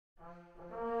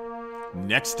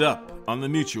Next up on the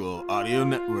Mutual Audio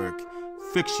Network,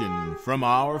 Fiction from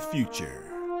Our Future.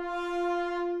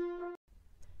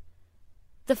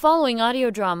 The following audio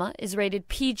drama is rated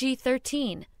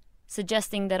PG-13,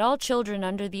 suggesting that all children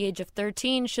under the age of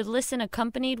 13 should listen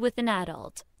accompanied with an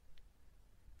adult.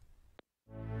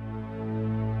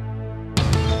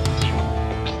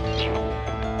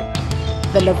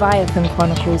 The Leviathan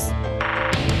Chronicles,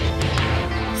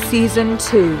 Season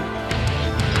 2.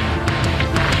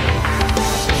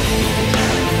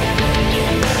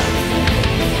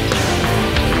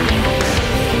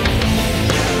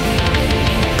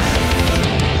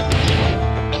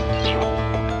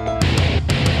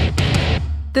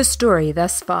 The story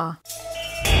thus far.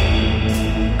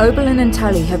 Oberlin and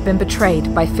Tulley have been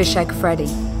betrayed by Fish Egg Freddy.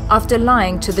 After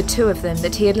lying to the two of them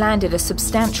that he had landed a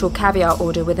substantial caviar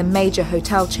order with a major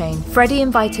hotel chain, Freddy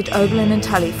invited Oberlin and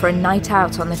Tulley for a night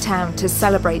out on the town to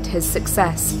celebrate his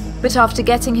success. But after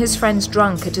getting his friends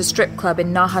drunk at a strip club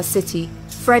in Naha City,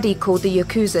 Freddy called the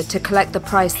Yakuza to collect the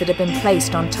price that had been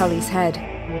placed on Tulley's head.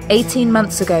 18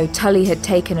 months ago, Tulley had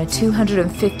taken a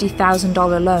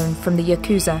 $250,000 loan from the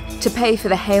Yakuza to pay for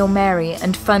the Hail Mary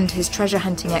and fund his treasure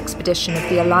hunting expedition of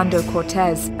the Orlando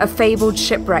Cortez, a fabled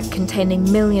shipwreck containing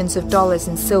millions of dollars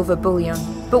in silver bullion.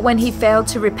 But when he failed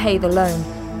to repay the loan,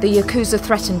 the Yakuza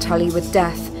threatened Tulley with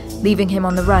death, leaving him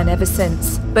on the run ever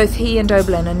since. Both he and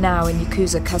Oberlin are now in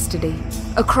Yakuza custody.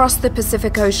 Across the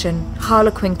Pacific Ocean,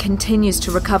 Harlequin continues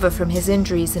to recover from his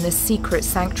injuries in a secret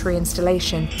sanctuary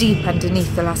installation deep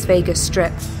underneath the Las Vegas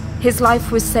Strip. His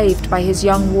life was saved by his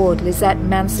young ward Lisette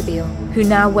Mansabile, who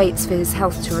now waits for his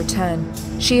health to return.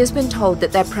 She has been told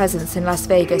that their presence in Las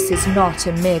Vegas is not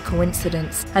a mere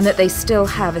coincidence, and that they still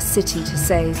have a city to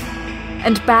save.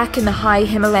 And back in the high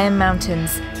Himalayan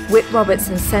mountains, Whit Roberts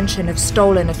and Senshin have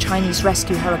stolen a Chinese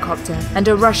rescue helicopter and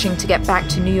are rushing to get back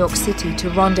to New York City to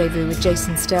rendezvous with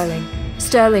Jason Sterling.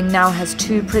 Sterling now has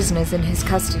two prisoners in his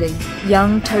custody,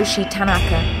 young Toshi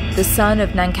Tanaka, the son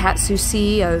of Nankatsu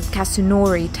CEO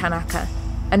Kasunori Tanaka,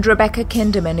 and Rebecca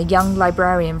Kinderman, a young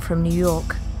librarian from New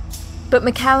York. But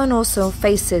Macallan also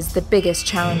faces the biggest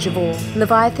challenge of all.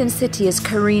 Leviathan City is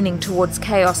careening towards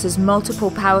chaos as multiple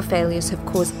power failures have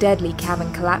caused deadly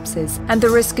cavern collapses, and the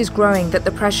risk is growing that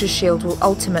the pressure shield will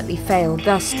ultimately fail,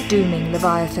 thus dooming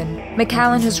Leviathan.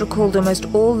 Macallan has recalled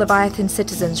almost all Leviathan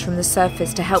citizens from the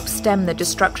surface to help stem the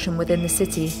destruction within the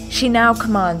city. She now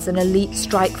commands an elite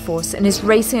strike force and is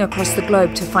racing across the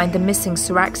globe to find the missing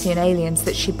Suraxian aliens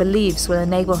that she believes will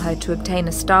enable her to obtain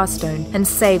a Starstone and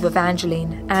save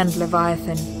Evangeline and Leviathan.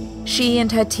 She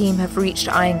and her team have reached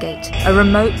Irongate, a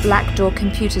remote Blackdoor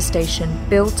computer station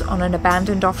built on an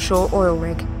abandoned offshore oil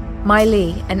rig. Mai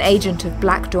Lee, an agent of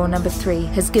Blackdoor No. 3,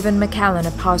 has given Macallan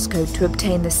a passcode to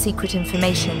obtain the secret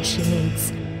information she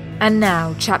needs. And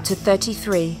now, Chapter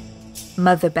 33,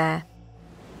 Motherbear.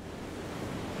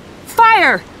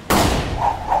 Fire!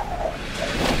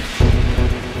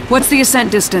 What's the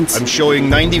ascent distance? I'm showing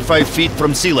 95 feet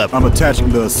from sea level. I'm attaching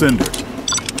the ascender.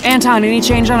 Anton, any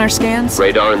change on our scans?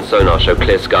 Radar and sonar show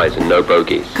clear skies and no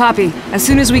bogeys. Copy. As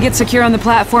soon as we get secure on the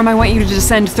platform, I want you to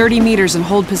descend 30 meters and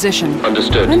hold position.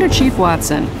 Understood. Underchief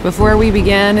Watson, before we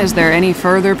begin, is there any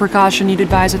further precaution you'd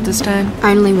advise at this time?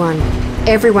 Only one.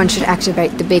 Everyone should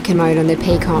activate the beacon mode on their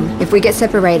PCOM. If we get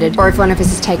separated, or if one of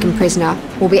us is taken prisoner,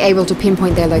 we'll be able to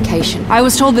pinpoint their location. I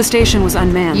was told the station was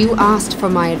unmanned. You asked for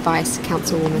my advice,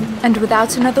 Councilwoman. And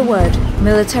without another word,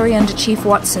 Military Underchief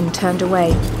Watson turned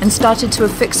away and started to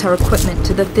affix her equipment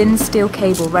to the thin steel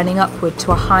cable running upward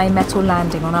to a high metal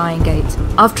landing on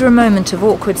Irongate. After a moment of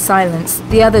awkward silence,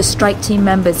 the other strike team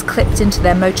members clipped into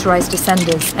their motorized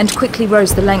ascenders and quickly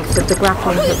rose the length of the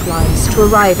grappling hook lines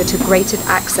to arrive at a grated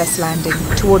access landing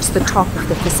towards the top of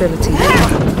the facility.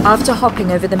 After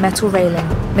hopping over the metal railing,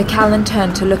 Macallan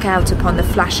turned to look out upon the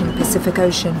flashing Pacific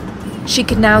Ocean. She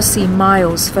could now see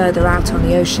miles further out on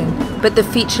the ocean, but the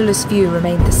featureless view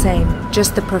remained the same,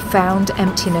 just the profound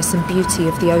emptiness and beauty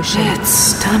of the ocean. It's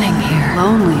stunning here.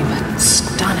 Lonely, but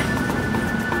stunning.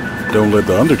 Don't let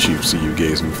the Underchief see you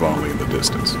gazing fondly in the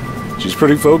distance. She's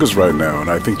pretty focused right now, and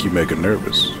I think you make her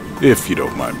nervous, if you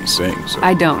don't mind me saying so.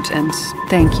 I don't, and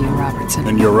thank you, Robertson.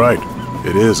 And you're right.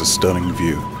 It is a stunning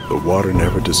view. The water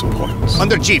never disappoints.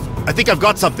 Underchief, I think I've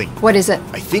got something. What is it?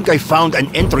 I think I found an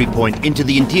entry point into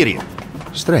the interior.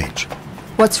 Strange.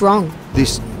 What's wrong?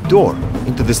 This door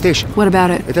into the station. What about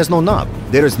it? It has no knob.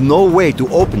 There is no way to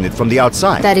open it from the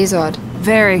outside. That is odd.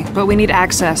 Very, but we need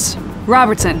access.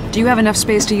 Robertson, do you have enough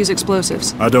space to use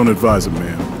explosives? I don't advise it,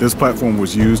 ma'am. This platform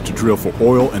was used to drill for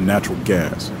oil and natural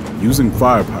gas. Using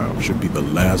firepower should be the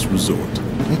last resort.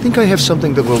 I think I have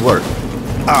something that will work.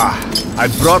 I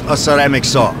brought a ceramic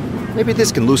saw. Maybe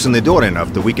this can loosen the door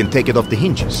enough that we can take it off the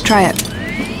hinges. Try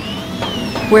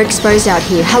it. We're exposed out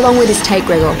here. How long will this take,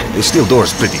 Gregor? The steel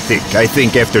door's pretty thick. I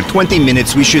think after 20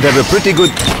 minutes we should have a pretty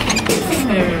good...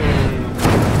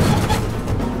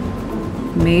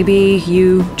 Maybe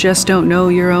you just don't know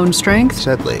your own strength?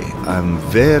 Sadly, I'm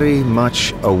very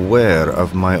much aware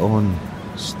of my own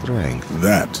strength.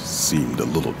 That seemed a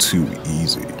little too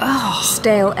easy.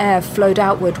 Stale air flowed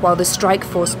outward while the strike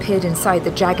force peered inside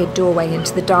the jagged doorway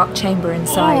into the dark chamber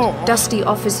inside. Dusty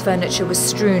office furniture was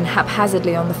strewn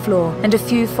haphazardly on the floor, and a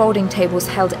few folding tables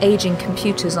held aging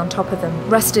computers on top of them.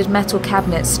 Rusted metal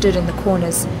cabinets stood in the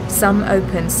corners, some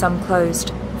open, some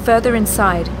closed. Further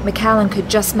inside, Macallan could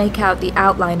just make out the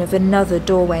outline of another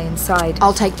doorway inside.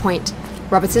 I'll take point.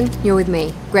 Robertson, you're with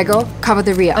me. Gregor, cover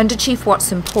the rear. Underchief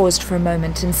Watson paused for a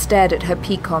moment and stared at her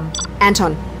PCOM.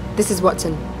 Anton, this is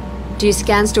Watson. Do your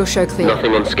scans still show clear?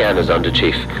 Nothing on scanners,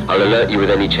 Underchief. I'll alert you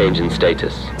with any change in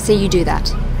status. See you do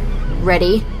that.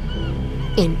 Ready?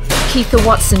 In. Keitha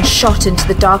Watson shot into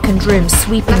the darkened room,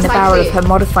 sweeping the barrel of her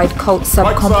modified Colt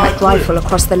subcompact rifle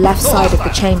across the left side of the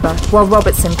chamber, while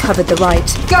Robertson covered the right.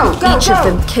 Go! Each of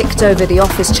them kicked over the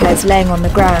office chairs laying on the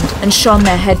ground and shone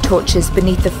their head torches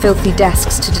beneath the filthy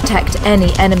desks to detect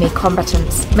any enemy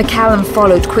combatants. Macallan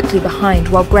followed quickly behind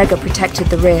while Gregor protected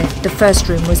the rear. The first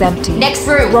room was empty. Next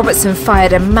room! Robertson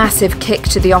fired a massive kick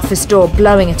to the office door,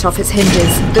 blowing it off its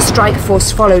hinges. The strike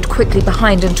force followed quickly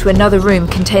behind into another room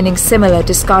containing similar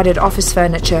discarded office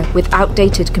furniture with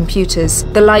outdated computers.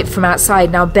 The light from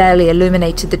outside now barely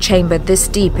illuminated the chamber this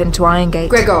deep into Irongate.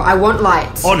 Gregor, I want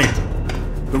lights. On it!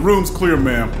 The room's clear,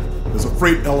 ma'am. There's a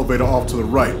freight elevator off to the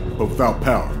right, but without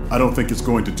power. I don't think it's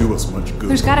going to do us much good.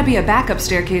 There's gotta be a backup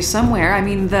staircase somewhere. I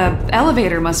mean, the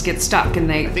elevator must get stuck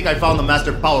and I think I found the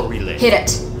master power relay. Hit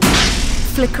it.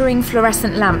 Flickering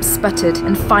fluorescent lamps sputtered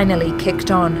and finally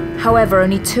kicked on. However,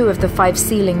 only 2 of the 5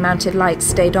 ceiling-mounted lights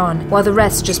stayed on, while the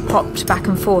rest just popped back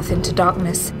and forth into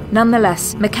darkness.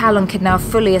 Nonetheless, Macallan could now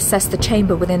fully assess the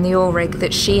chamber within the oil rig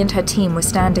that she and her team were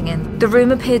standing in. The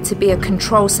room appeared to be a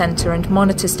control center and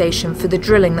monitor station for the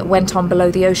drilling that went on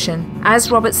below the ocean. As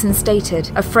Robertson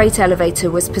stated, a freight elevator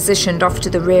was positioned off to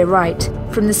the rear right.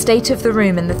 From the state of the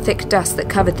room and the thick dust that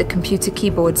covered the computer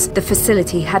keyboards, the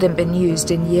facility hadn't been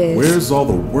used in years. Where's all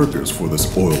the workers for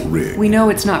this oil rig? We know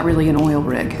it's not really an oil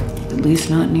rig. At least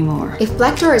not anymore. If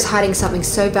Blackdoor is hiding something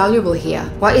so valuable here,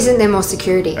 why isn't there more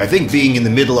security? I think being in the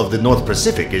middle of the North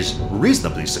Pacific is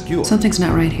reasonably secure. Something's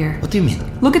not right here. What do you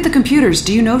mean? Look at the computers.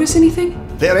 Do you notice anything?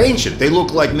 They're ancient. They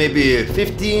look like maybe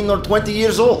 15 or 20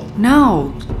 years old.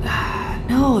 No.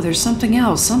 No, there's something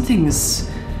else. Something's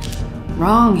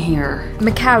wrong here.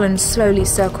 Macallan slowly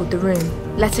circled the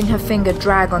room, letting her finger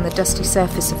drag on the dusty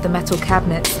surface of the metal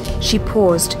cabinets. She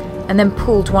paused, and then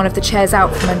pulled one of the chairs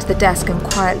out from under the desk and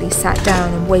quietly sat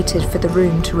down and waited for the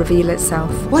room to reveal itself.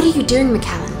 What are you doing,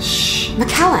 Macallan? Shh.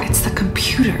 Macallan! It's the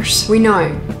computers. We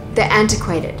know. They're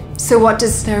antiquated. So what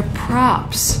does... They're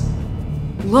props.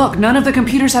 Look, none of the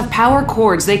computers have power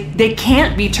cords. They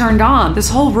can't be turned on. This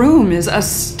whole room is a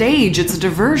stage. It's a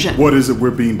diversion. What is it we're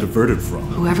being diverted from?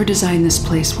 Whoever designed this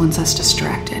place wants us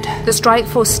distracted. The strike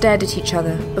force stared at each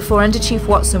other before Underchief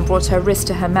Watson brought her wrist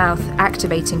to her mouth,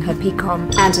 activating her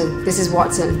PCOM. Anton, this is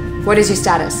Watson. What is your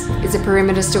status? Is the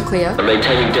perimeter still clear? I'm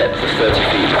maintaining depth of 30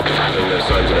 feet, having no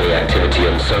signs of any activity,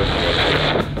 and so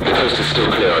the coast is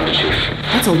still clear, Underchief.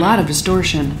 That's a lot of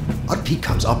distortion. Our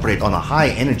PCOMs operate on a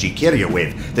high-energy carrier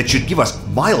wave that should give us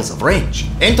miles of range.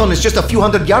 Anton is just a few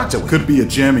hundred yards away. Could be a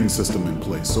jamming system in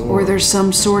place, Or there's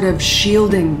some sort of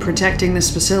shielding protecting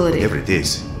this facility. Whatever it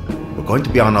is, we're going to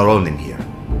be on our own in here.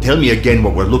 Tell me again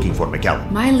what we're looking for,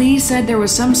 Macallan. My Lee said there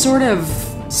was some sort of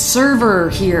server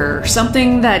here,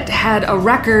 something that had a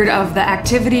record of the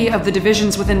activity of the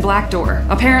divisions within Blackdoor.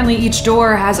 Apparently each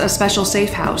door has a special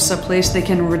safe house, a place they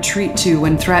can retreat to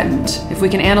when threatened. If we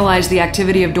can analyze the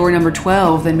activity of door number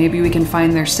 12, then maybe we can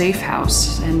find their safe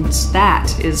house, and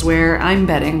that is where I'm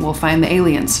betting we'll find the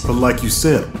aliens. But like you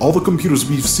said, all the computers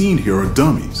we've seen here are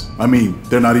dummies. I mean,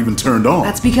 they're not even turned on.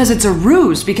 That's because it's a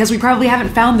ruse, because we probably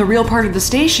haven't found the real part of the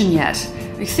station yet.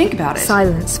 Think about it.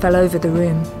 Silence fell over the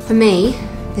room. For me,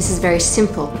 this is very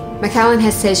simple. Macallan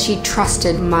has said she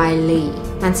trusted my Lee.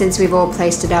 And since we've all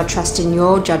placed our trust in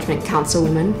your judgment,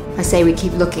 Councilwoman, I say we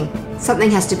keep looking.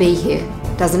 Something has to be here,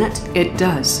 doesn't it? It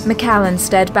does. Macallan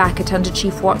stared back at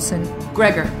Underchief Watson.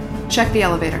 Gregor, check the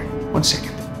elevator. 1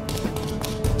 second.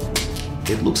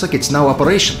 It looks like it's now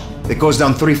operational. It goes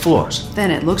down 3 floors.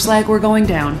 Then it looks like we're going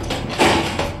down.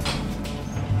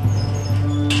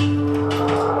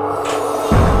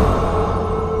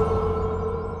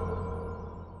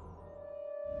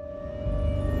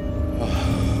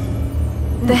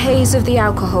 The haze news of the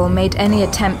alcohol made any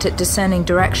attempt at discerning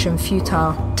direction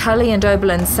futile. Tulley and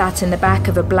Oberlin sat in the back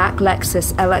of a black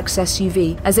Lexus LX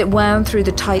SUV as it wound through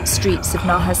the tight streets of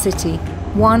Naha City.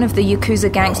 One of the Yakuza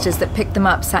gangsters that picked them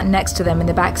up sat next to them in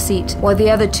the back seat, while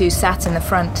the other two sat in the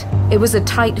front. It was a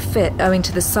tight fit owing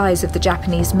to the size of the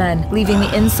Japanese men, leaving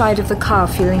the inside of the car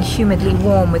feeling humidly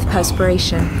warm with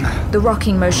perspiration. The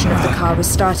rocking motion of the car was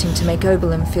starting to make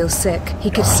Oberlin feel sick.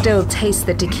 He could still taste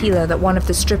the tequila that one of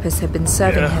the strippers had been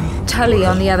serving him. Tulley,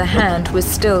 on the other hand, was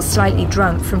still slightly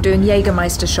drunk from doing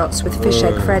Jägermeister shots with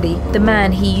Fishegg Freddy, the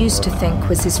man he used to think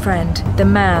was his friend, the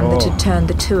man that had turned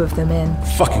the two of them in.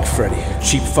 Fucking Freddy.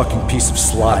 Cheap fucking piece of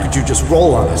slime. Could you just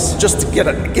roll on us? Just to get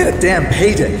a damn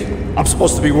payday. I'm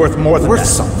supposed to be worth more than that.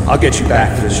 Something. I'll get you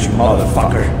back for this, you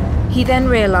motherfucker. He then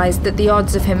realized that the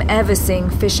odds of him ever seeing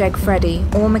Fishegg Freddy,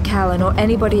 or Macallan, or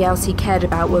anybody else he cared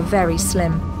about were very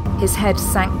slim. His head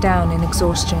sank down in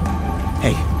exhaustion.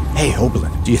 Hey,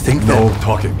 Oberlin, do you think No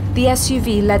talking. The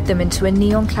SUV led them into a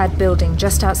neon-clad building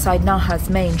just outside Naha's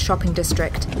main shopping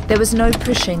district. There was no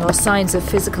pushing or signs of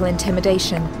physical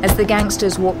intimidation as the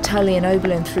gangsters walked Tulley and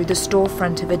Oberlin through the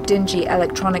storefront of a dingy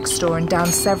electronics store and down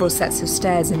several sets of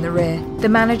stairs in the rear. The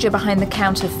manager behind the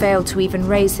counter failed to even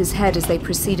raise his head as they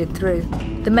proceeded through.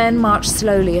 The men marched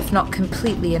slowly, if not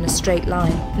completely, in a straight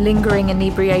line. Lingering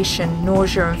inebriation,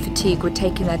 nausea and fatigue were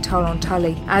taking their toll on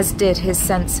Tulley, as did his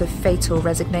sense of fatal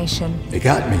resignation. They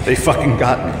got me. They fucking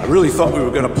got me. I really thought we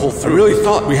were gonna pull through. I really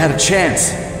thought we had a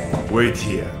chance. Wait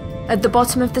here. At the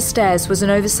bottom of the stairs was an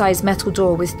oversized metal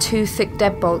door with 2 thick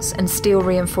deadbolts and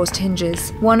steel-reinforced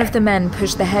hinges. One of the men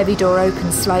pushed the heavy door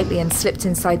open slightly and slipped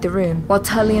inside the room, while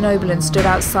Tulley and Oberlin stood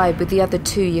outside with the other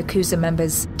 2 Yakuza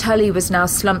members. Tulley was now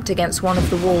slumped against one of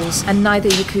the walls, and neither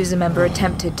Yakuza member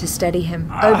attempted to steady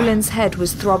him. Oberlin's head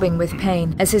was throbbing with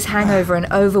pain as his hangover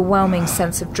and overwhelming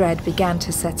sense of dread began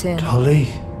to set in. Tulley,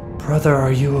 brother,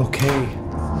 are you okay?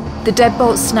 The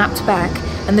deadbolt snapped back,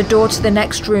 and the door to the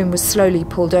next room was slowly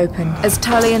pulled open. As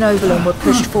Tulley and Oberlin were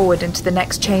pushed forward into the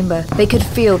next chamber, they could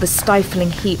feel the stifling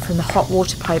heat from the hot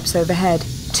water pipes overhead.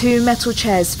 2 metal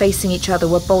chairs facing each other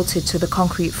were bolted to the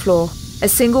concrete floor. A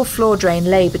single floor drain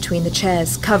lay between the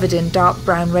chairs, covered in dark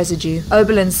brown residue.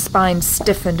 Oberlin's spine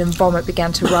stiffened and vomit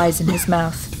began to rise in his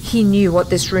mouth. He knew what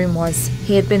this room was.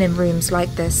 He had been in rooms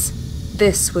like this.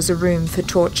 This was a room for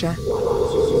torture.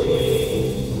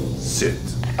 Sit.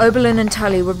 Oberlin and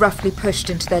Tulley were roughly pushed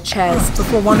into their chairs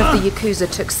before one of the Yakuza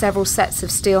took several sets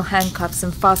of steel handcuffs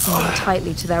and fastened them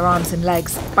tightly to their arms and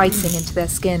legs, biting into their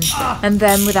skin. And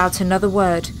then, without another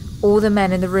word, all the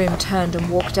men in the room turned and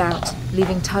walked out,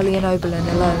 leaving Tulley and Oberlin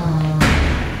alone,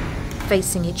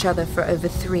 facing each other for over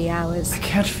 3 hours. I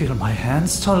can't feel my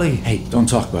hands, Tulley. Hey, don't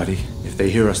talk, buddy. If they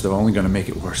hear us, they're only gonna make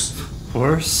it worse.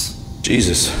 Worse?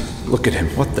 Jesus, look at him.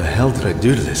 What the hell did I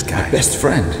do to this guy? My best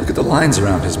friend. Look at the lines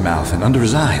around his mouth and under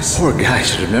his eyes. Poor guy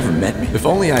should have never met me. If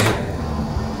only I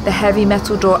had... The heavy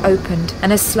metal door opened,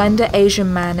 and a slender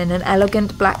Asian man in an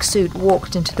elegant black suit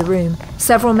walked into the room.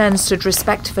 Several men stood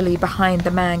respectfully behind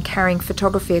the man carrying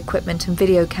photography equipment and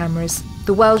video cameras.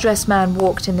 The well-dressed man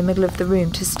walked in the middle of the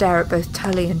room to stare at both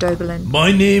Tulley and Oberlin.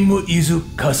 My name is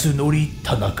Kasunori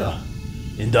Tanaka,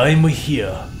 and I'm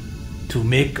here to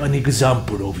make an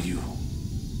example of you.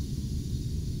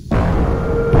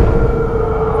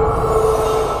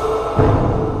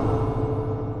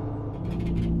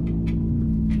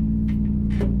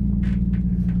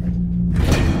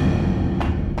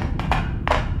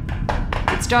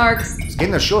 Dark.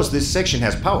 Scanner shows this section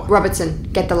has power. Robertson,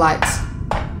 get the lights.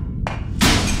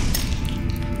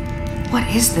 What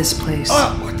is this place?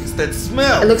 What is that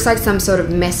smell? It looks like some sort of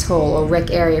mess hall or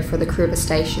rec area for the crew of a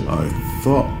station. I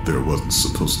thought there wasn't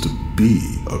supposed to be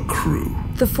a crew.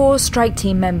 The 4 strike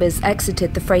team members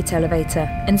exited the freight elevator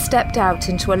and stepped out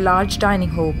into a large dining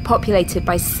hall populated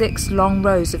by 6 long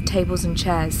rows of tables and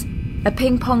chairs. A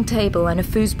ping-pong table and a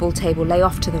foosball table lay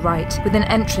off to the right, with an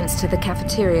entrance to the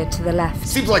cafeteria to the left.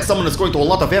 Seems like someone is going to a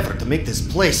lot of effort to make this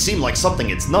place seem like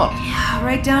something it's not. Yeah,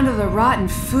 right down to the rotten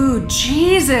food.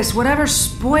 Jesus, whatever's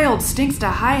spoiled stinks to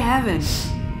high heaven.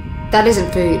 That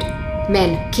isn't food.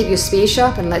 Men, keep your spear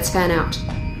sharp and let's fan out.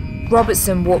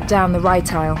 Robertson walked down the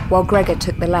right aisle, while Gregor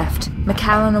took the left.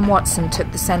 Macallan and Watson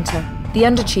took the center. The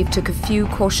Underchief took a few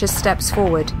cautious steps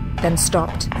forward, then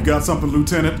stopped. You got something,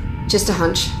 Lieutenant? Just a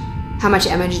hunch. How much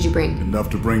ammo did you bring? Enough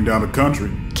to bring down the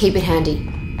country. Keep it handy.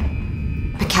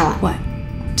 Macallan. What?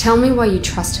 Tell me why you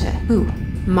trust her. Who?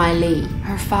 My Lee.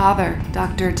 Her father,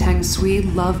 Dr. Teng Sui,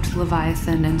 loved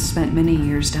Leviathan and spent many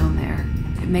years down there.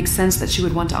 It makes sense that she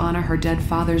would want to honor her dead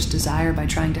father's desire by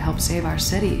trying to help save our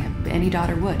city. Any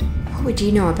daughter would. What would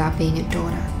you know about being a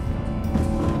daughter?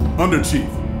 Underchief,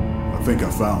 I think I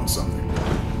found something.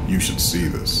 You should see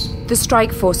this. The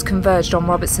strike force converged on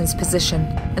Robertson's position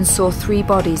and saw 3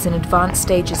 bodies in advanced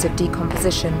stages of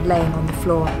decomposition laying on the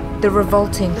floor. The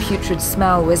revolting, putrid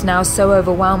smell was now so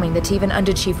overwhelming that even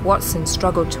Underchief Watson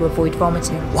struggled to avoid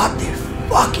vomiting. What the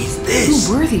fuck is this?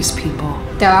 Who were these people?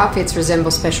 Their outfits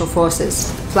resemble special forces.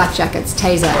 Flak jackets,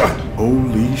 taser.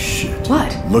 Holy shit.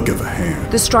 What? Look at the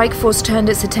hand. The strike force turned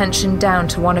its attention down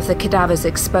to one of the cadaver's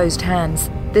exposed hands.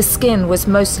 The skin was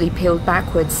mostly peeled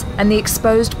backwards, and the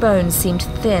exposed bones seemed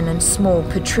thin and small,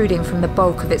 protruding from the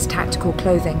bulk of its tactical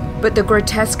clothing. But the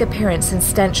grotesque appearance and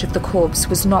stench of the corpse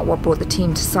was not what brought the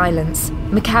team to silence.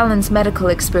 Macallan's medical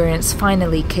experience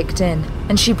finally kicked in,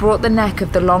 and she brought the neck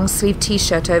of the long-sleeved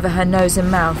t-shirt over her nose and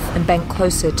mouth and bent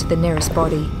closer to the nearest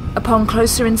body. Upon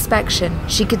closer inspection,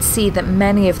 she could see that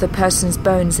many of the person's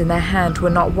bones in their hand were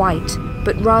not white,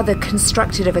 but rather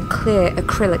constructed of a clear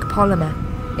acrylic polymer.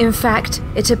 In fact,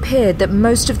 it appeared that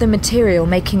most of the material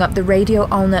making up the radial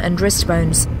ulnar and wrist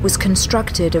bones was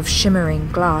constructed of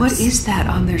shimmering glass. What is that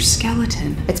on their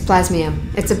skeleton? It's plasmium.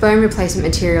 It's a bone replacement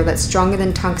material that's stronger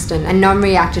than tungsten and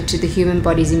non-reactive to the human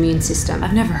body's immune system.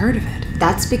 I've never heard of it.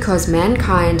 That's because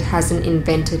mankind hasn't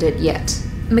invented it yet.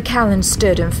 Macallan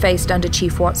stood and faced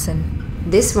Underchief Watson.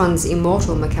 This one's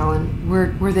immortal, Macallan.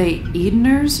 Were they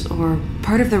Edeners or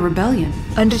part of the rebellion?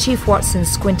 Underchief Watson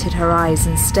squinted her eyes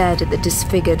and stared at the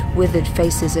disfigured, withered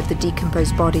faces of the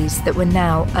decomposed bodies that were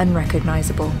now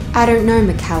unrecognizable. I don't know,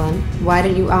 Macallan. Why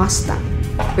don't you ask them?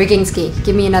 Roginski,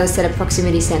 give me another set of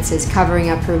proximity sensors covering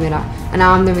our perimeter and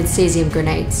arm them with cesium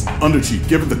grenades. Underchief,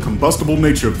 given the combustible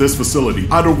nature of this facility,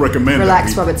 I don't recommend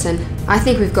Relax, Robertson. I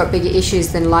think we've got bigger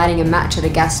issues than lighting a match at a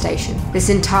gas station. This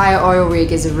entire oil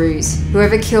rig is a ruse.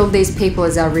 Whoever killed these people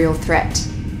is our real threat.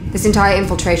 This entire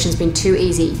infiltration's been too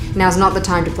easy. Now's not the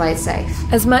time to play it safe.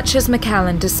 As much as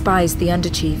Macallan despised the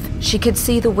Underchief, she could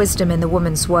see the wisdom in the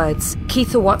woman's words.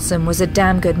 Keitha Watson was a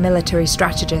damn good military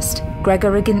strategist.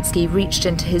 Gregor Roginski reached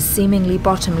into his seemingly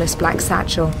bottomless black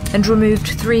satchel and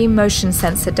removed 3 motion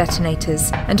sensor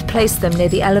detonators and placed them near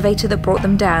the elevator that brought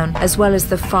them down, as well as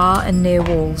the far and near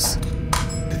walls.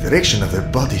 The direction of their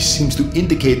bodies seems to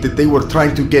indicate that they were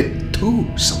trying to get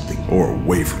to something. Or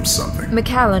away from something.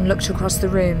 Macallan looked across the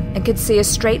room and could see a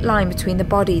straight line between the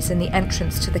bodies and the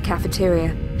entrance to the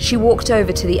cafeteria. She walked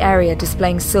over to the area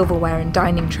displaying silverware and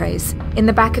dining trays. In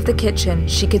the back of the kitchen,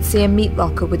 she could see a meat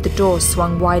locker with the door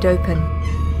swung wide open.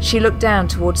 She looked down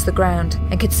towards the ground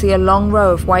and could see a long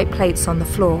row of white plates on the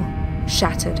floor,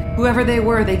 shattered. Whoever they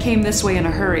were, they came this way in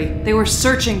a hurry. They were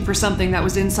searching for something that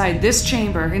was inside this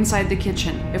chamber, inside the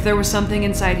kitchen. If there was something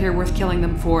inside here worth killing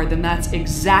them for, then that's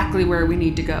exactly where we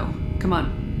need to go. Come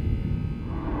on.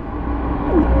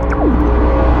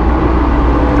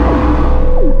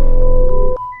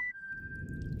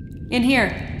 In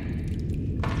here.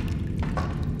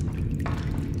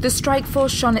 The strike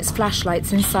force shone its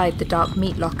flashlights inside the dark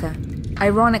meat locker.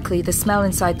 Ironically, the smell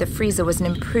inside the freezer was an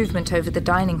improvement over the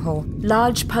dining hall.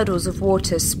 Large puddles of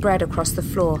water spread across the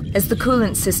floor as the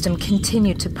coolant system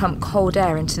continued to pump cold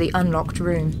air into the unlocked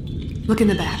room. Look in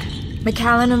the back.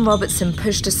 Macallan and Robertson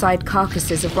pushed aside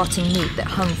carcasses of rotting meat that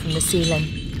hung from the ceiling.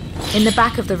 In the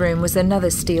back of the room was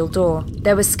another steel door.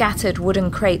 There were scattered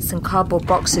wooden crates and cardboard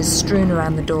boxes strewn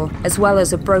around the door, as well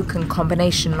as a broken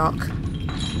combination lock.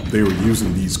 They were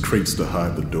using these crates to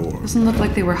hide the door. Doesn't look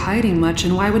like they were hiding much,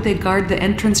 and why would they guard the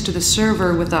entrance to the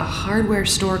server with a hardware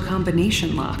store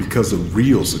combination lock? Because the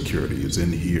real security is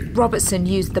in here. Robertson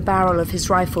used the barrel of his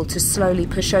rifle to slowly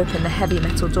push open the heavy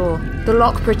metal door. The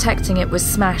lock protecting it was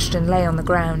smashed and lay on the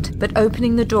ground, but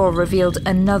opening the door revealed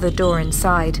another door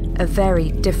inside, a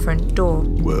very different door.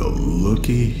 Well,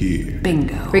 looky here.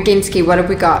 Bingo. Roginski, what have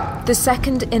we got? The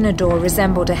second inner door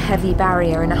resembled a heavy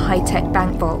barrier in a high-tech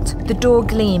bank vault. The door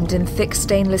gleamed in thick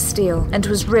stainless steel and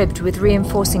was ribbed with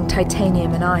reinforcing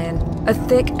titanium and iron. A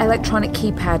thick electronic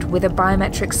keypad with a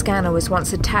biometric scanner was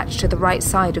once attached to the right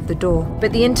side of the door,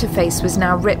 but the interface was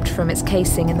now ripped from its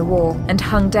casing in the wall and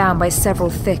hung down by several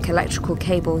thick electrical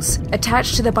cables.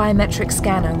 Attached to the biometric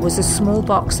scanner was a small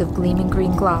box of gleaming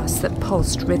green glass that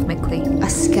pulsed rhythmically. A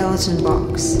skeleton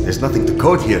box. There's nothing to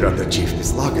code here, Underchief.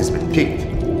 This lock has been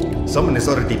picked. Someone has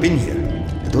already been here.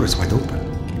 The door is wide open.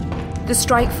 The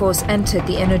strike force entered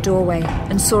the inner doorway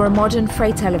and saw a modern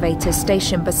freight elevator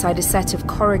stationed beside a set of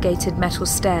corrugated metal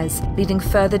stairs leading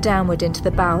further downward into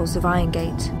the bowels of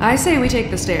Irongate. I say we take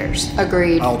the stairs.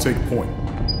 Agreed. I'll take point.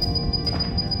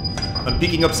 I'm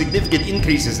picking up significant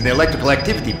increases in electrical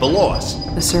activity below us.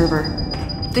 The server.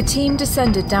 The team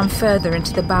descended down further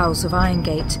into the bowels of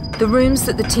Irongate. The rooms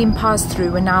that the team passed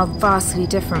through were now vastly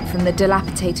different from the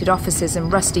dilapidated offices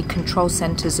and rusty control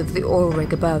centers of the oil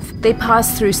rig above. They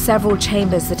passed through several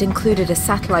chambers that included a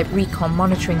satellite recon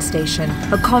monitoring station,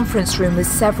 a conference room with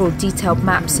several detailed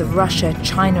maps of Russia,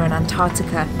 China, and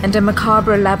Antarctica, and a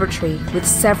macabre laboratory with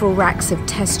several racks of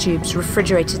test tubes,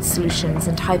 refrigerated solutions,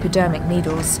 and hypodermic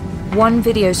needles. One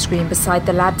video screen beside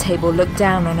the lab table looked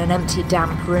down on an empty,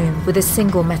 damp room with a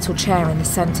single metal chair in the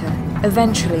center.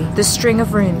 Eventually, the string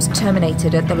of rooms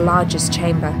terminated at the largest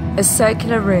chamber, a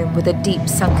circular room with a deep,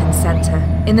 sunken center.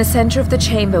 In the center of the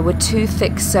chamber were two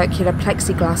thick, circular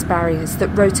plexiglass barriers that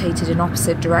rotated in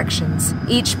opposite directions.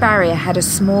 Each barrier had a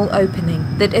small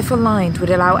opening that, if aligned, would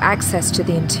allow access to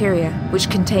the interior, which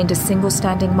contained a single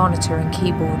standing monitor and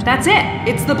keyboard. That's it!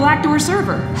 It's the Blackdoor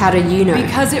server. How do you know?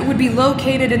 Because it would be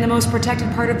located in the most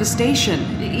protected part of the station.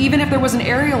 Even if there was an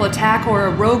aerial attack or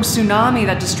a rogue tsunami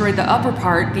that destroyed the upper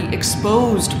part, the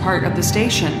exposed part of the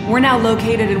station, we're now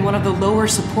located in one of the lower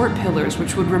support pillars,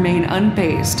 which would remain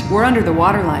unfazed. We're under the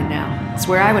waterline now. It's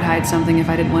where I would hide something if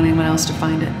I didn't want anyone else to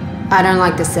find it. I don't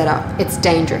like the setup. It's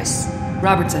dangerous.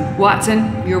 Robertson,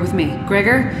 Watson, you're with me.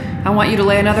 Gregor, I want you to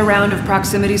lay another round of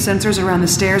proximity sensors around the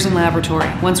stairs and laboratory.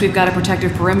 Once we've got a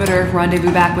protective perimeter,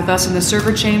 rendezvous back with us in the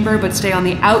server chamber, but stay on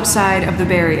the outside of the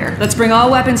barrier. Let's bring all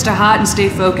weapons to hot and stay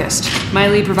focused. My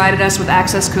lead provided us with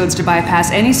access codes to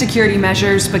bypass any security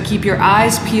measures, but keep your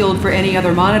eyes peeled for any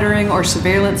other monitoring or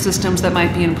surveillance systems that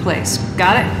might be in place.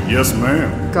 Got it? Yes,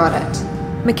 ma'am. Got it.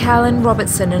 Macallan,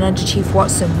 Robertson, and Underchief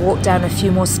Watson walked down a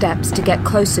few more steps to get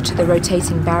closer to the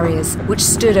rotating barriers, which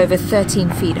stood over 13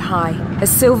 feet high. A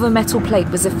silver metal plate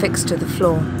was affixed to the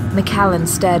floor. Macallan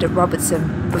stared at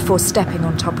Robertson before stepping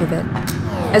on top of it.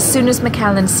 As soon as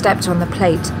Macallan stepped on the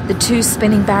plate, the two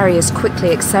spinning barriers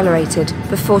quickly accelerated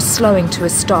before slowing to a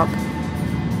stop,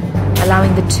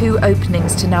 allowing the two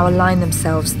openings to now align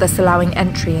themselves, thus allowing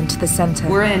entry into the center.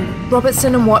 We're in.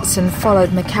 Robertson and Watson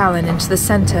followed Macallan into the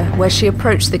center, where she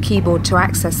approached the keyboard to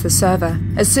access the server.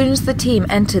 As soon as the team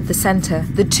entered the center,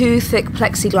 the two thick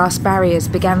plexiglass barriers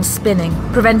began spinning,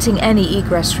 preventing any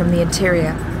egress from the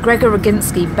interior. Gregor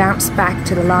Roginski bounced back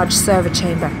to the large server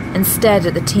chamber and stared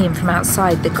at the team from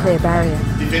outside the clear barrier.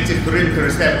 Defensive perimeter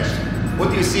established. What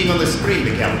are you seeing on the screen,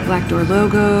 Macallan? Blackdoor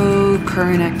logo,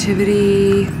 current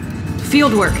activity...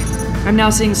 Fieldwork. I'm now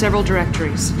seeing several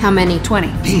directories. How many? 20.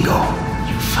 Bingo!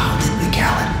 You found it,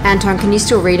 Macallan. Anton, can you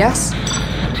still read us?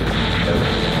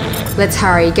 Let's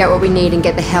hurry, get what we need, and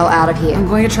get the hell out of here. I'm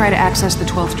going to try to access the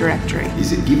 12th directory.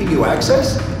 Is it giving you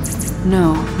access?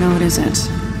 No, it isn't.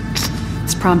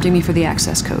 It's prompting me for the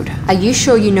access code. Are you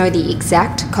sure you know the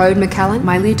exact code, Macallan?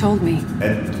 My lead told me.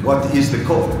 And what is the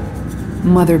code?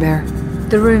 Motherbear.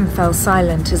 The room fell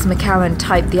silent as Macallan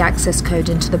typed the access code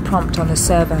into the prompt on the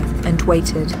server and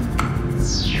waited.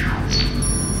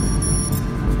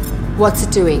 What's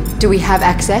it doing? Do we have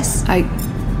access?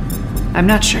 I'm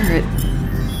not sure.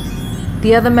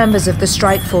 The other members of the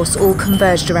strike force all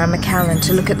converged around Macallan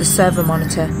to look at the server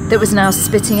monitor that was now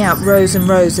spitting out rows and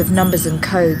rows of numbers and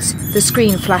codes. The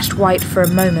screen flashed white for a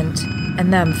moment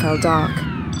and then fell dark.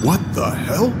 What the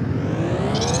hell?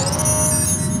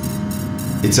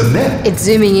 It's a map. It's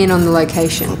zooming in on the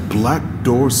location. A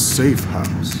Blackdoor safe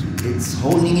house. It's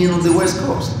honing in on the west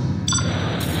coast.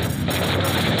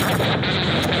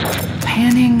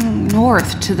 Panning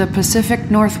north to the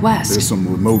Pacific Northwest. There's some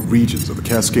remote regions of the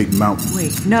Cascade Mountains.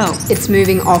 Wait, no. It's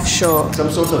moving offshore. Some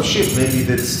sort of ship maybe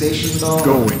that's stationed on...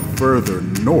 Going further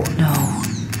north. No.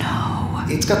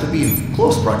 It's got to be in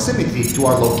close proximity to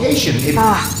our location.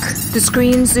 Fuck. The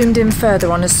screen zoomed in further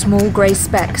on a small grey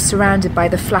speck surrounded by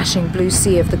the flashing blue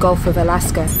sea of the Gulf of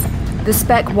Alaska. The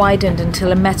speck widened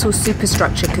until a metal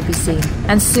superstructure could be seen,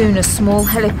 and soon a small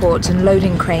heliport and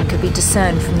loading crane could be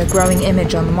discerned from the growing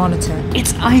image on the monitor.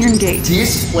 It's Irongate.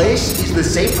 This place is the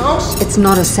safe house? It's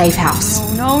not a safe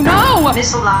house. No!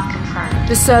 Missile lock confirmed.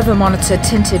 The server monitor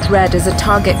tinted red as a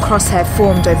target crosshair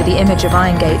formed over the image of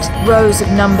Irongate. Rows of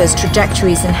numbers,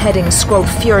 trajectories, and headings scrolled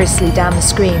furiously down the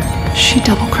screen. She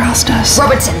double-crossed us.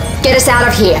 Robertson, get us out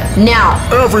of here, now!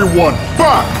 Everyone,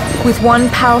 back! With one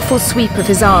powerful sweep of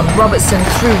his arm, Robertson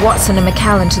threw Watson and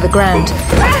Macallan to the ground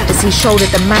as he shouldered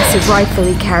the massive rifle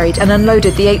he carried and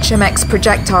unloaded the HMX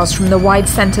projectiles from the wide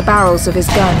center barrels of his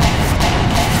gun,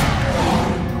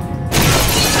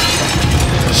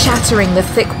 shattering the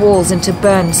thick walls into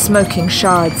burned, smoking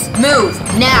shards. Move,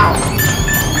 now!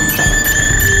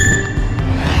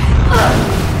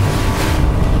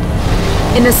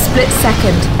 In a split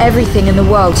second, everything in the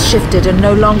world shifted and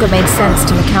no longer made sense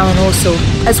to Macallan Orsel.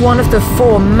 As one of the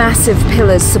 4 massive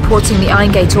pillars supporting the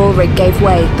Irongate oil rig gave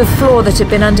way, the floor that had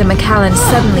been under Macallan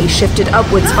suddenly shifted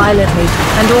upwards violently,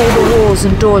 and all the walls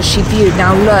and doors she viewed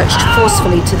now lurched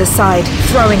forcefully to the side,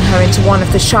 throwing her into one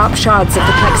of the sharp shards of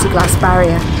the plexiglass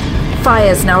barrier.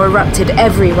 Fires now erupted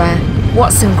everywhere.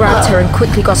 Watson grabbed her and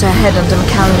quickly got her head under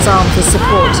Macallan's arm for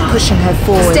support, pushing her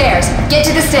forward. Stairs! Get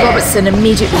to the stairs! Robertson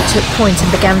immediately took point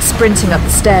and began sprinting up the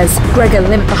stairs. Gregor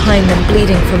limped behind them,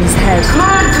 bleeding from his head. Come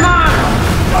on, come on!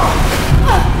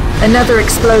 Another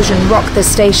explosion rocked the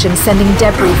station, sending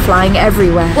debris flying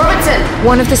everywhere. Robertson!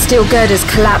 One of the steel girders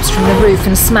collapsed from the roof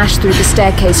and smashed through the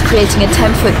staircase, creating a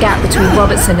 10-foot gap between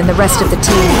Robertson and the rest of the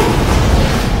team.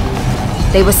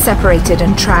 They were separated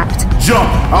and trapped.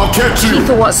 Jump! I'll catch you!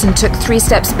 Keitha Watson took 3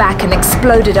 steps back and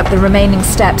exploded up the remaining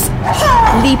steps,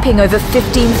 leaping over 15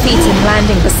 feet and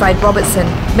landing beside Robertson.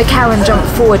 Macallan jumped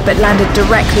forward but landed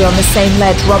directly on the same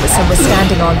ledge Robertson was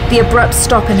standing on. The abrupt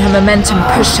stop in her momentum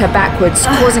pushed her backwards,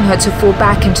 causing her to fall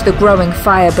back into the growing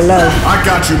fire below. I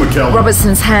got you, Macallan.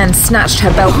 Robertson's hand snatched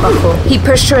her belt buckle. He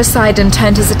pushed her aside and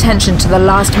turned his attention to the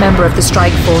last member of the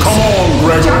strike force. Come on,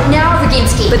 Gregor! Jump now,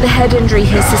 Viginski! But the head injury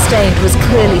he sustained was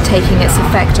clearly taking its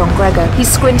effect on Gregor. He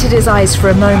squinted his eyes for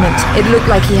a moment. It looked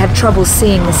like he had trouble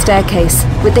seeing the staircase.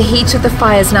 With the heat of the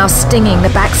fires now stinging the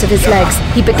backs of his legs,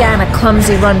 he began a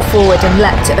clumsy run forward and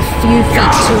leapt a few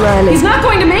feet too early. He's not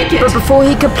going to make it! But before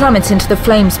he could plummet into the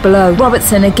flames below,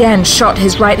 Robertson again shot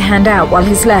his right hand out while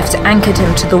his left anchored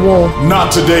him to the wall.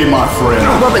 Not today, my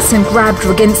friend. Robertson grabbed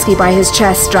Viginski by his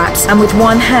chest straps and with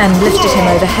one hand lifted him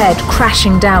overhead,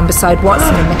 crashing down beside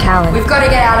Watson and Macallan. We've got to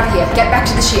get out of here. Get back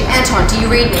to the ship. Anton, do you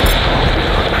read me?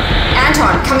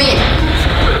 Anton, come in.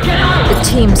 The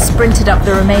team sprinted up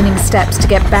the remaining steps to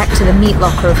get back to the meat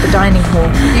locker of the dining hall.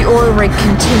 The oil rig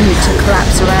continued to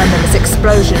collapse around them as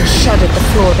explosions shuddered the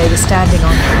floor they were standing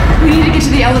on. We need to get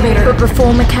to the elevator. But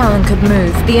before Macallan could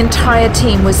move, the entire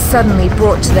team was suddenly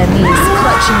brought to their knees,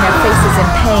 clutching their faces in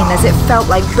pain as it felt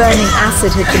like burning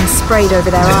acid had been sprayed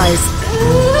over their eyes.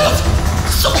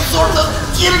 Some sort of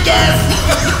tear gas!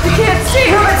 We can't see!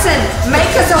 Robertson,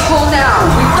 make us a hole now!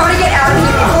 We've got to get out of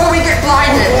here before we get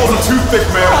blinded! The walls are too thick,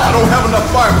 man. I don't have enough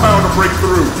firepower to break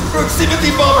through. Proximity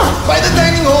bomb by the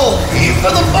dining hall! Aim for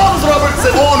the bombs,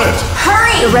 Robertson! On it!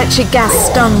 Hurry! The wretched gas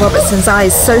stung Robertson's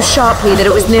eyes so sharply that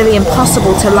it was nearly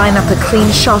impossible to line up a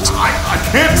clean shot. I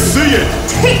can't see it!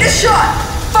 Take the shot!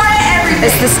 Fire everything!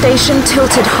 As the station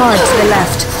tilted hard to the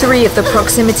left, 3 of the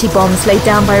proximity bombs laid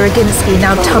down by Viginski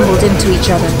now tumbled into each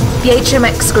other. The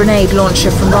HMX grenade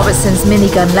launcher from Robertson's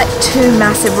minigun let 2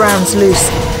 massive rounds loose,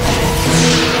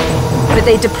 but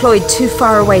they deployed too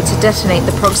far away to detonate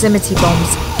the proximity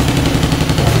bombs.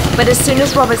 But as soon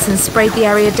as Robertson sprayed the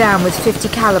area down with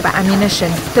 .50 caliber ammunition,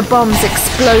 the bombs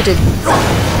exploded,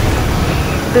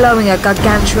 blowing a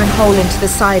gargantuan hole into the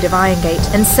side of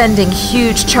Irongate and sending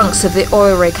huge chunks of the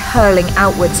oil rig hurling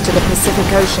outwards to the Pacific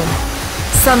Ocean.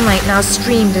 Sunlight now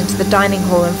streamed into the dining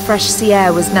hall and fresh sea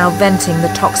air was now venting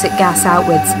the toxic gas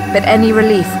outwards, but any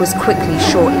relief was quickly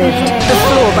short-lived. The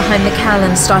floor behind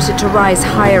Macallan started to rise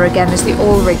higher again as the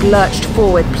oil rig lurched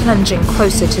forward, plunging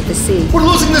closer to the sea. We're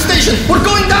losing the station! We're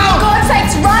going down! God's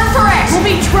sakes, run for it! We'll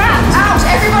be trapped! Out!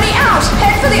 Everybody out!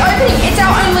 Head for the opening! It's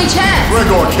our only chance!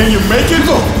 Gregor, can you make it?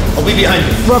 Go! I'll be behind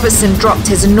you. Robertson dropped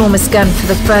his enormous gun for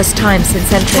the first time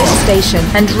since entering the station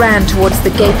and ran towards the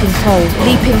gaping hole,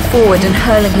 leaping forward and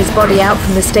hurling his body out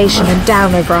from the station and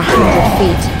down over 100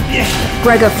 feet.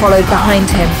 Gregor followed behind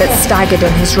him, but staggered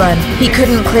in his run. He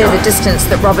couldn't clear the distance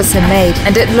that Robertson made,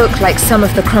 and it looked like some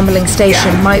of the crumbling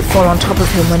station might fall on top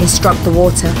of him when he struck the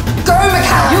water. Go,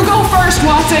 Macallan! You go first,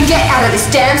 Watson! Get out of this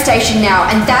damn station now,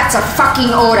 and that's a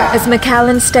fucking order! As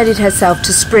Macallan steadied herself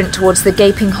to sprint towards the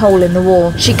gaping hole in the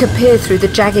wall, she could peer through the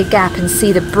jagged gap and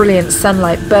see the brilliant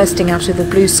sunlight bursting out of the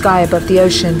blue sky above the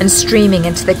ocean and streaming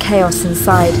into the chaos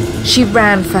inside. She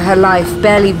ran for her life,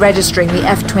 barely registering the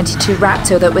F-22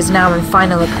 Raptor that was now in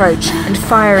final approach, and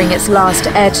firing its last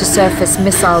air-to-surface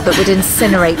missile that would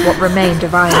incinerate what remained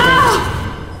of Irongate.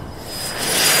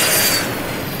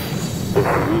 This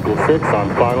is Eagle 6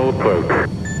 on final approach.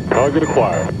 Target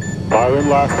acquired. Firing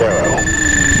last arrow.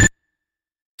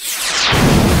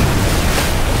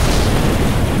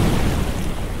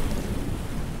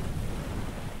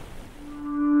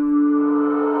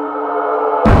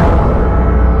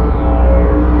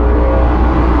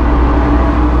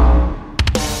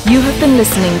 You have been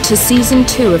listening to Season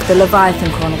 2 of the Leviathan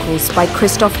Chronicles by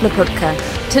Krzysztof Laputka.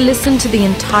 To listen to the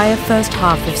entire first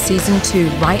half of Season 2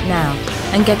 right now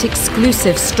and get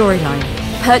exclusive storyline,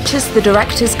 purchase the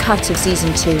director's cut of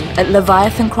Season 2 at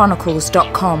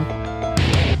leviathanchronicles.com.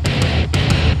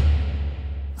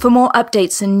 For more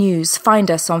updates and news, find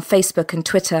us on Facebook and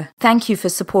Twitter. Thank you for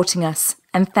supporting us,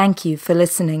 and thank you for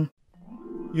listening.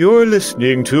 You're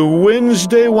listening to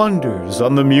Wednesday Wonders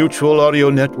on the Mutual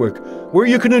Audio Network, where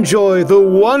you can enjoy the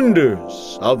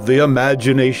wonders of the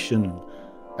imagination.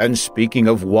 And speaking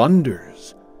of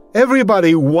wonders,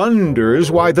 everybody wonders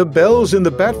why the Bells in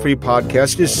the Bat-Free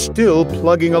podcast is still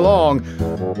plugging along.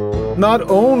 Not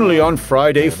only on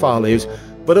Friday Follies,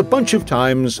 but a bunch of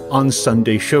times on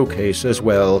Sunday Showcase as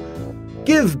well.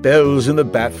 Give Bells in the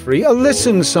Bat-Free a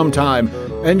listen sometime,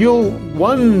 and you'll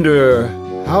wonder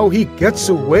how he gets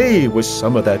away with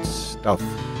some of that stuff.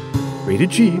 Rated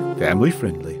G, family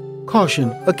friendly. Caution,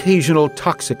 occasional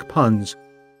toxic puns.